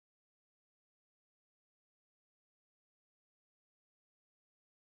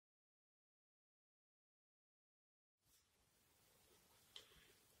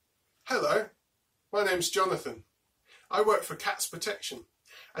Hello, my name's Jonathan. I work for Cats Protection,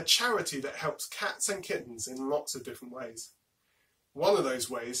 a charity that helps cats and kittens in lots of different ways. One of those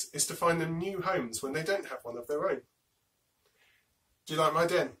ways is to find them new homes when they don't have one of their own. Do you like my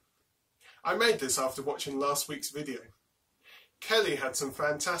den? I made this after watching last week's video. Kelly had some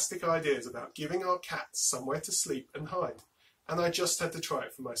fantastic ideas about giving our cats somewhere to sleep and hide, and I just had to try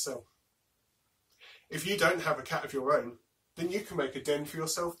it for myself. If you don't have a cat of your own, then you can make a den for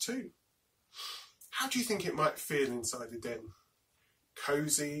yourself too. How do you think it might feel inside a den?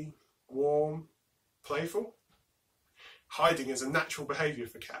 Cosy, warm, playful? Hiding is a natural behaviour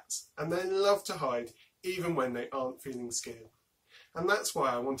for cats, and they love to hide even when they aren't feeling scared. And that's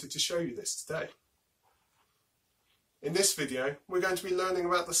why I wanted to show you this today. In this video, we're going to be learning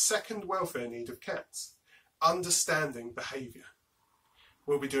about the second welfare need of cats, understanding behaviour.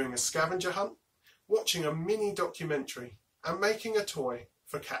 We'll be doing a scavenger hunt, watching a mini documentary, and making a toy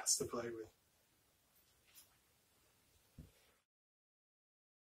for cats to play with.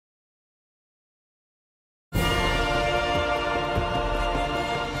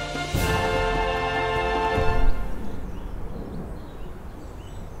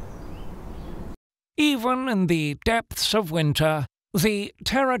 Even in the depths of winter, the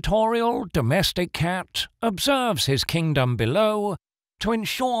territorial domestic cat observes his kingdom below to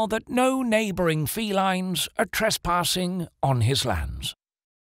ensure that no neighbouring felines are trespassing on his lands.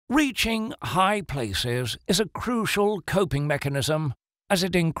 Reaching high places is a crucial coping mechanism as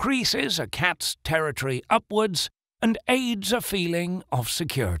it increases a cat's territory upwards and aids a feeling of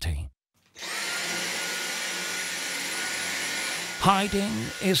security. Hiding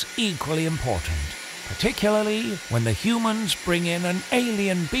is equally important, particularly when the humans bring in an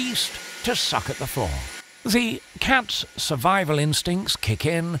alien beast to suck at the floor. The cat's survival instincts kick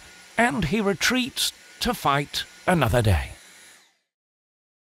in, and he retreats to fight another day.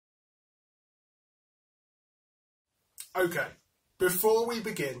 Okay, before we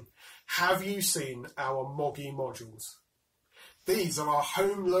begin, have you seen our Moggy Modules? These are our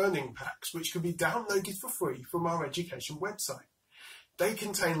home learning packs which can be downloaded for free from our education website. They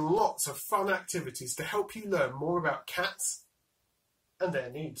contain lots of fun activities to help you learn more about cats and their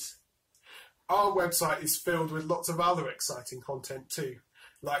needs. Our website is filled with lots of other exciting content too,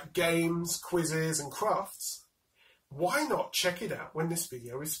 like games, quizzes and crafts. Why not check it out when this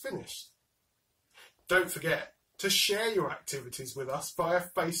video is finished? Don't forget to share your activities with us via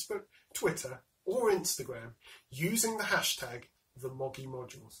Facebook, Twitter or Instagram using the hashtag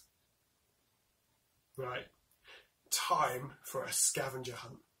 #TheMoggyModules. Right, time for a scavenger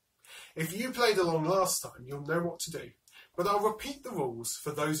hunt. If you played along last time, you'll know what to do, but I'll repeat the rules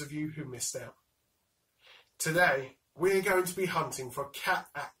for those of you who missed out. Today, we're going to be hunting for cat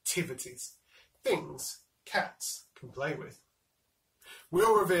activities, things cats can play with.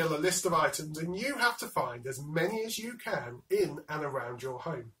 We'll reveal a list of items and you have to find as many as you can in and around your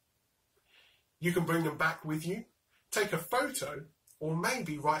home. You can bring them back with you, take a photo, or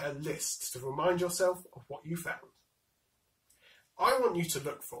maybe write a list to remind yourself of what you found. I want you to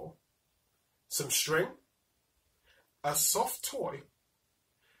look for some string, a soft toy,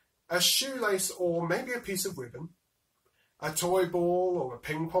 a shoelace or maybe a piece of ribbon, a toy ball or a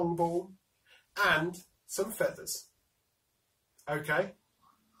ping pong ball, and some feathers. Okay,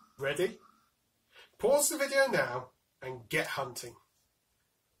 ready? Pause the video now and get hunting.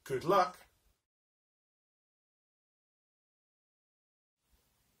 Good luck.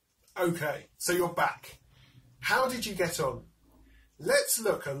 Okay, so you're back. How did you get on? Let's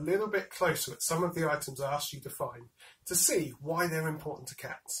look a little bit closer at some of the items I asked you to find to see why they're important to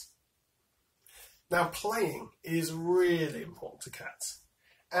cats. Now, playing is really important to cats,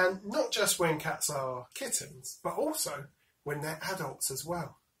 and not just when cats are kittens, but also when they're adults as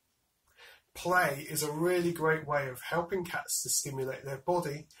well. Play is a really great way of helping cats to stimulate their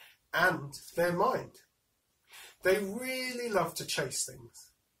body and their mind. They really love to chase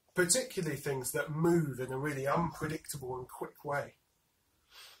things, particularly things that move in a really unpredictable and quick way.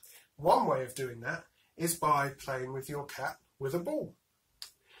 One way of doing that is by playing with your cat with a ball.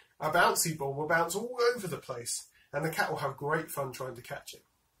 A bouncy ball will bounce all over the place and the cat will have great fun trying to catch it.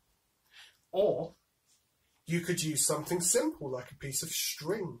 Or you could use something simple like a piece of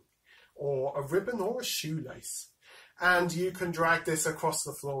string or a ribbon or a shoelace, and you can drag this across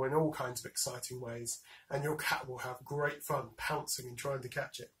the floor in all kinds of exciting ways and your cat will have great fun pouncing and trying to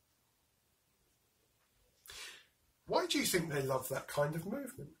catch it. Why do you think they love that kind of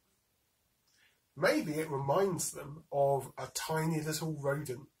movement? Maybe it reminds them of a tiny little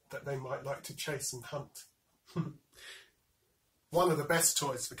rodent that they might like to chase and hunt. One of the best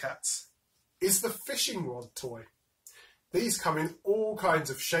toys for cats is the fishing rod toy. These come in all kinds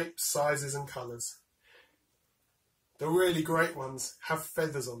of shapes, sizes and colours. The really great ones have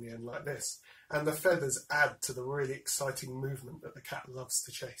feathers on the end like this, and the feathers add to the really exciting movement that the cat loves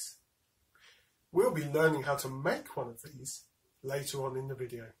to chase. We'll be learning how to make one of these later on in the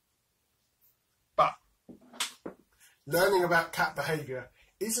video. But learning about cat behaviour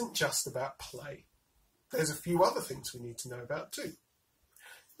isn't just about play. There's a few other things we need to know about too.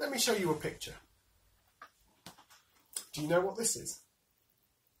 Let me show you a picture. Do you know what this is?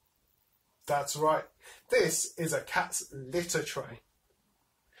 That's right. This is a cat's litter tray.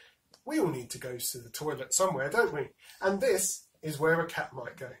 We all need to go to the toilet somewhere, don't we? And this is where a cat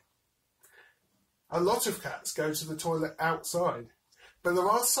might go. A lot of cats go to the toilet outside, but there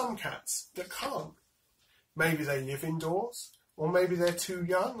are some cats that can't. Maybe they live indoors, or maybe they're too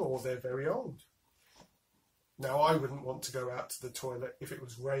young, or they're very old. Now, I wouldn't want to go out to the toilet if it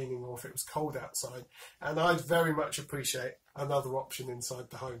was raining or if it was cold outside, and I'd very much appreciate another option inside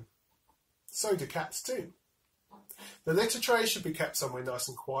the home. So do cats too. The litter tray should be kept somewhere nice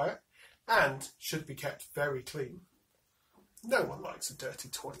and quiet, and should be kept very clean. No one likes a dirty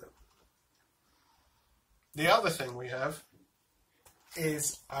toilet. The other thing we have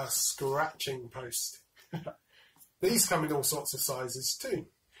is a scratching post. These come in all sorts of sizes too,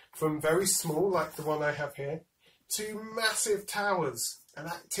 from very small, like the one I have here, to massive towers and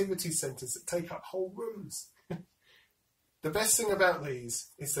activity centres that take up whole rooms. The best thing about these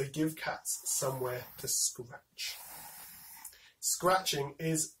is they give cats somewhere to scratch. Scratching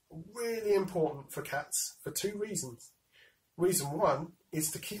is really important for cats for two reasons. Reason one is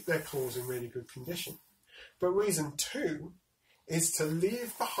to keep their claws in really good condition. But reason two is to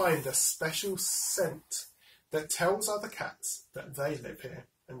leave behind a special scent that tells other cats that they live here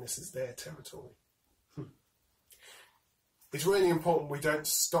and this is their territory. It's really important we don't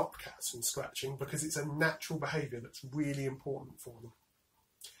stop cats from scratching because it's a natural behaviour that's really important for them.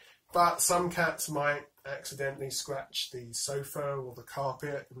 But some cats might accidentally scratch the sofa or the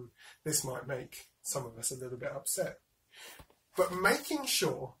carpet, and this might make some of us a little bit upset. But making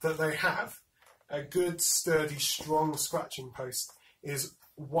sure that they have a good, sturdy, strong scratching post is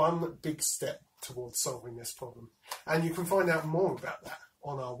one big step towards solving this problem. And you can find out more about that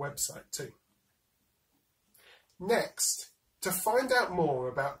on our website too. Next, to find out more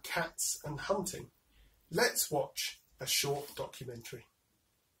about cats and hunting, let's watch a short documentary.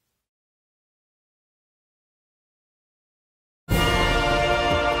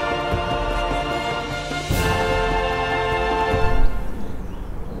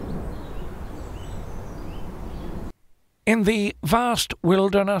 In the vast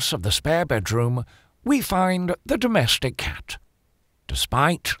wilderness of the spare bedroom, we find the domestic cat.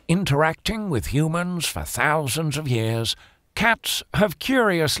 Despite interacting with humans for thousands of years, cats have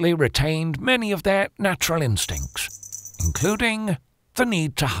curiously retained many of their natural instincts, including the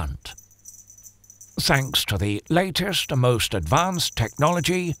need to hunt. Thanks to the latest and most advanced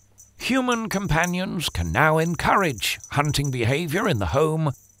technology, human companions can now encourage hunting behaviour in the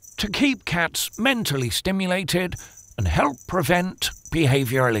home to keep cats mentally stimulated and help prevent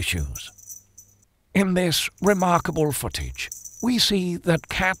behavioural issues. In this remarkable footage, we see that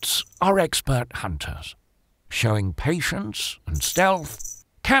cats are expert hunters. Showing patience and stealth,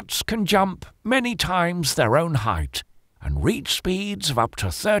 cats can jump many times their own height and reach speeds of up to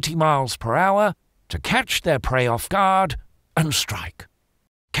 30 miles per hour to catch their prey off guard and strike.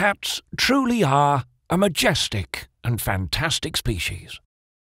 Cats truly are a majestic and fantastic species.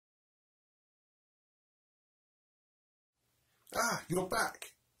 Ah, you're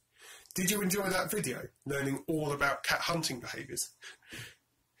back. Did you enjoy that video, learning all about cat hunting behaviours?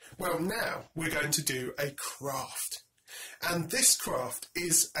 Well, now we're going to do a craft. And this craft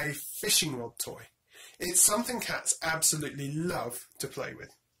is a fishing rod toy. It's something cats absolutely love to play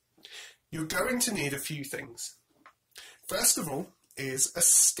with. You're going to need a few things. First of all is a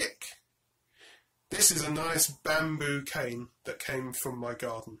stick. This is a nice bamboo cane that came from my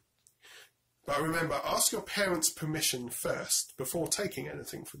garden. But remember, ask your parents' permission first before taking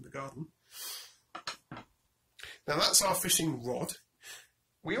anything from the garden. Now that's our fishing rod.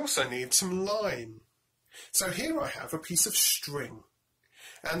 We also need some line. So here I have a piece of string.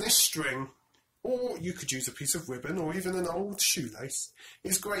 And this string, or you could use a piece of ribbon or even an old shoelace,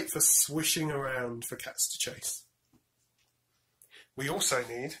 is great for swishing around for cats to chase. We also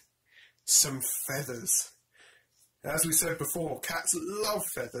need some feathers. As we said before, cats love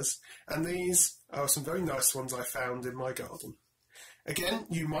feathers, and these are some very nice ones I found in my garden. Again,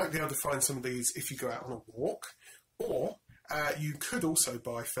 you might be able to find some of these if you go out on a walk, or you could also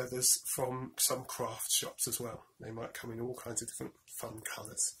buy feathers from some craft shops as well. They might come in all kinds of different fun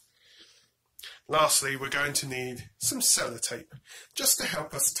colours. Lastly, we're going to need some sellotape just to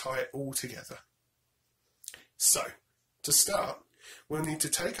help us tie it all together. So, to start, we'll need to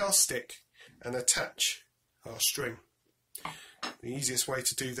take our stick and attach our string. The easiest way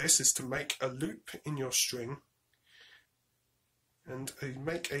to do this is to make a loop in your string and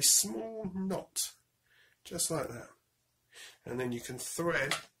make a small knot, just like that. And then you can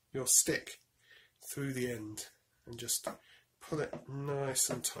thread your stick through the end and just pull it nice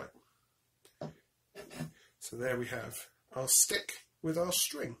and tight. So there we have our stick with our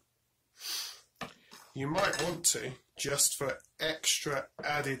string. You might want to, just for extra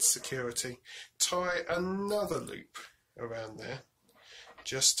added security, tie another loop around there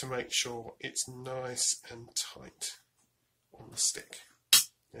just to make sure it's nice and tight on the stick.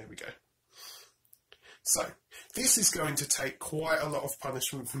 There we go. So, this is going to take quite a lot of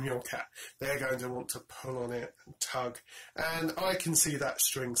punishment from your cat. They're going to want to pull on it and tug, and I can see that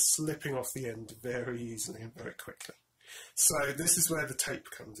string slipping off the end very easily and very quickly. So this is where the tape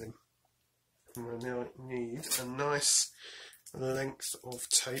comes in. And we'll need a nice length of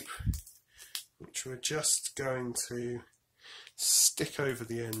tape, which we're just going to stick over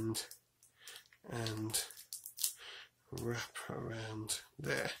the end and wrap around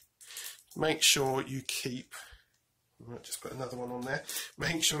there. Make sure you keep, I might just put another one on there,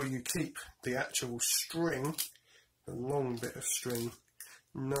 make sure you keep the actual string, the long bit of string,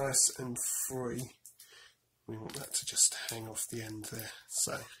 nice and free. We want that to just hang off the end there.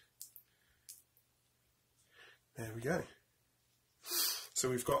 So, there we go. So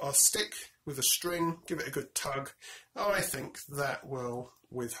we've got our stick with a string, give it a good tug. I think that will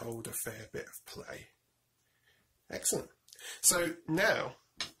withhold a fair bit of play. Excellent. So now,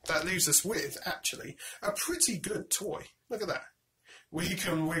 that leaves us with, actually, a pretty good toy. Look at that. We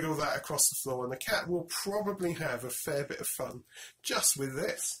can wiggle that across the floor and the cat will probably have a fair bit of fun just with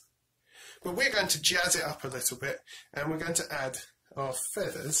this. But we're going to jazz it up a little bit and we're going to add our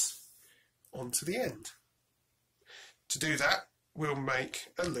feathers onto the end. To do that, we'll make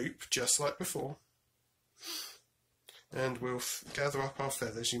a loop just like before. And we'll gather up our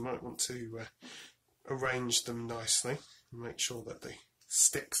feathers. You might want to arrange them nicely and make sure that the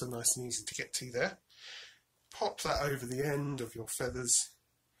sticks are nice and easy to get to there. Pop that over the end of your feathers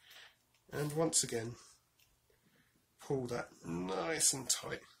and once again pull that nice and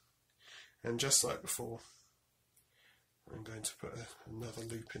tight, and just like before I'm going to put another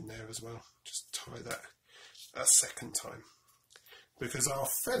loop in there as well. Just tie that a second time, because our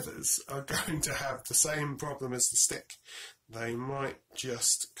feathers are going to have the same problem as the stick. They might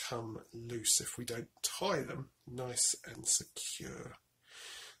just come loose if we don't tie them nice and secure.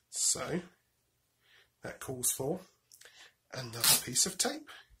 So that calls for another piece of tape.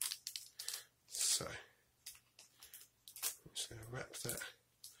 So I'm just going to wrap that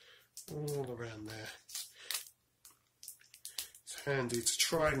all around there. It's handy to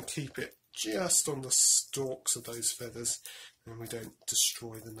try and keep it just on the stalks of those feathers and we don't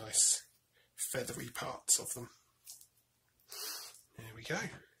destroy the nice feathery parts of them. There we go.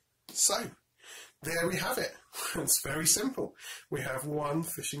 So there we have it. It's very simple. We have one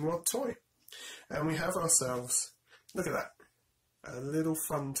fishing rod toy and we have ourselves, look at that, a little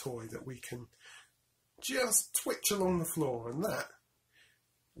fun toy that we can just twitch along the floor, and that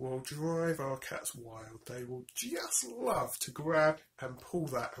will drive our cats wild. They will just love to grab and pull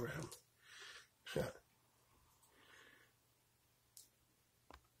that around.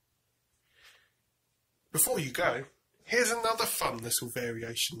 Before you go, here's another fun little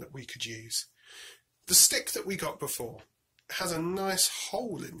variation that we could use. The stick that we got before has a nice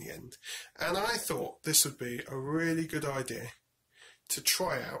hole in the end, and I thought this would be a really good idea to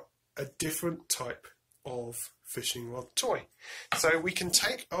try out a different type of fishing rod toy. So we can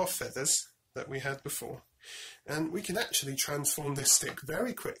take our feathers that we had before and we can actually transform this stick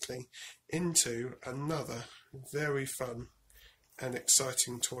very quickly into another very fun and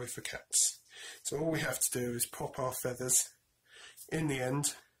exciting toy for cats. So all we have to do is pop our feathers in the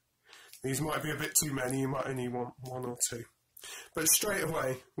end. These might be a bit too many, you might only want one or two. But straight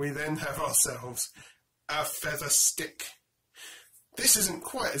away we then have ourselves a feather stick. This isn't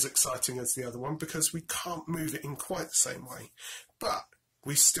quite as exciting as the other one because we can't move it in quite the same way, but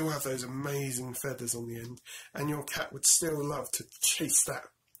we still have those amazing feathers on the end and your cat would still love to chase that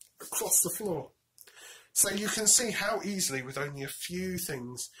across the floor. So you can see how easily, with only a few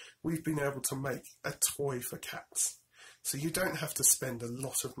things, we've been able to make a toy for cats. So you don't have to spend a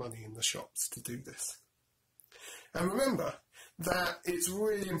lot of money in the shops to do this. And remember that it's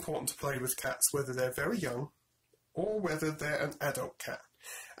really important to play with cats whether they're very young or whether they're an adult cat,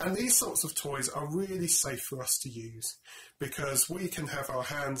 And these sorts of toys are really safe for us to use because we can have our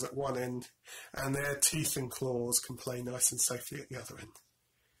hands at one end and their teeth and claws can play nice and safely at the other end.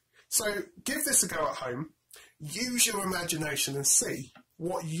 So give this a go at home, use your imagination and see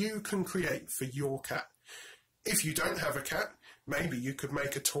what you can create for your cat. If you don't have a cat, maybe you could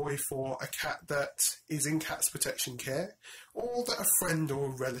make a toy for a cat that is in Cats Protection Care or that a friend or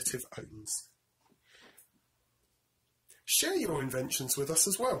a relative owns. Share your inventions with us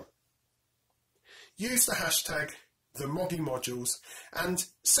as well. Use the hashtag #TheMoggyModules and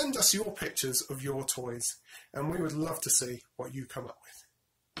send us your pictures of your toys, and we would love to see what you come up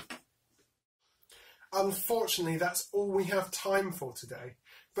with. Unfortunately, that's all we have time for today,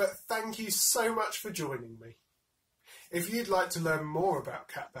 but thank you so much for joining me. If you'd like to learn more about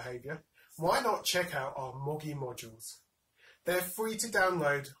cat behaviour, why not check out our Moggy Modules? They're free to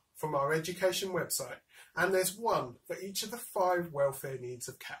download from our education website, and there's one for each of the 5 welfare needs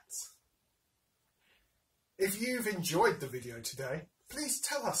of cats. If you've enjoyed the video today, please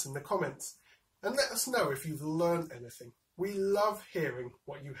tell us in the comments and let us know if you've learned anything. We love hearing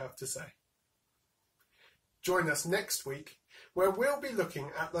what you have to say. Join us next week where we'll be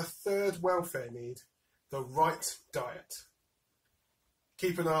looking at the 3rd welfare need, the right diet.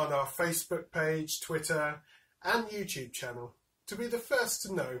 Keep an eye on our Facebook page, Twitter and YouTube channel to be the first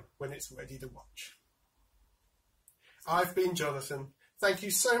to know when it's ready to watch. I've been Jonathan. Thank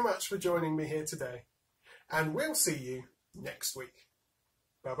you so much for joining me here today, and we'll see you next week.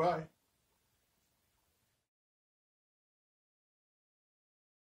 Bye-bye.